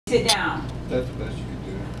Sit down. That's the best you can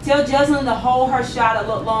do. Tell Jocelyn to hold her shot a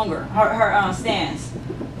little longer, her stance.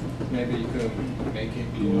 Maybe you could make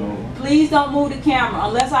it go. Please don't move the camera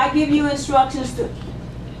unless I give you instructions to.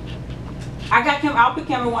 I got camera. I'll put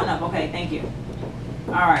camera 1 up. Okay, thank you.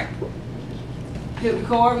 All right. Hit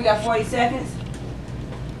record. We got 40 seconds.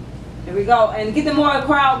 Here we go. And get the more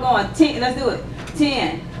crowd going. 10. Let's do it.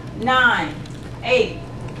 10, 9, 8,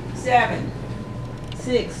 7,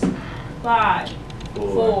 6, 5,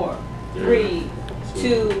 4, 3,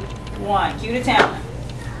 2, 1. Cue the talent.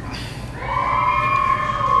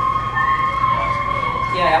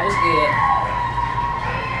 Yeah, that was good.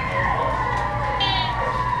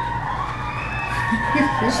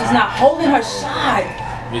 She's not holding her shot.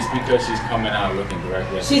 It's because she's coming out looking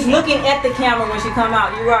directly at She's looking at the camera when she come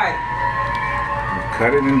out. You're right.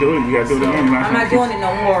 Cut it and do it. You gotta do it again. I'm not doing it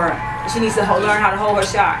no more. She needs to learn how to hold her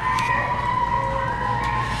shot.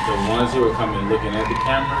 the ones who are coming looking at the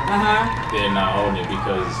camera, they're not holding it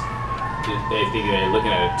because they think they're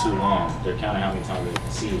looking at it too long. They're counting how many times they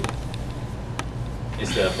can see it.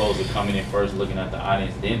 Instead of opposed to coming in first, looking at the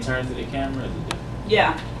audience, then turn to the camera.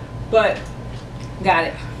 Yeah, but got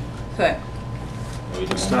it. Good. Are we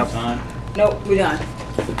doing one more time? Nope, we're done.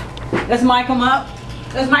 Let's mic them up.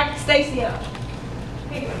 Let's mic Stacy up.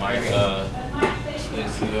 Mic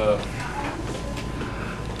Stacy up.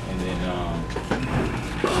 And then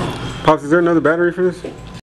Pops, is there another battery for this?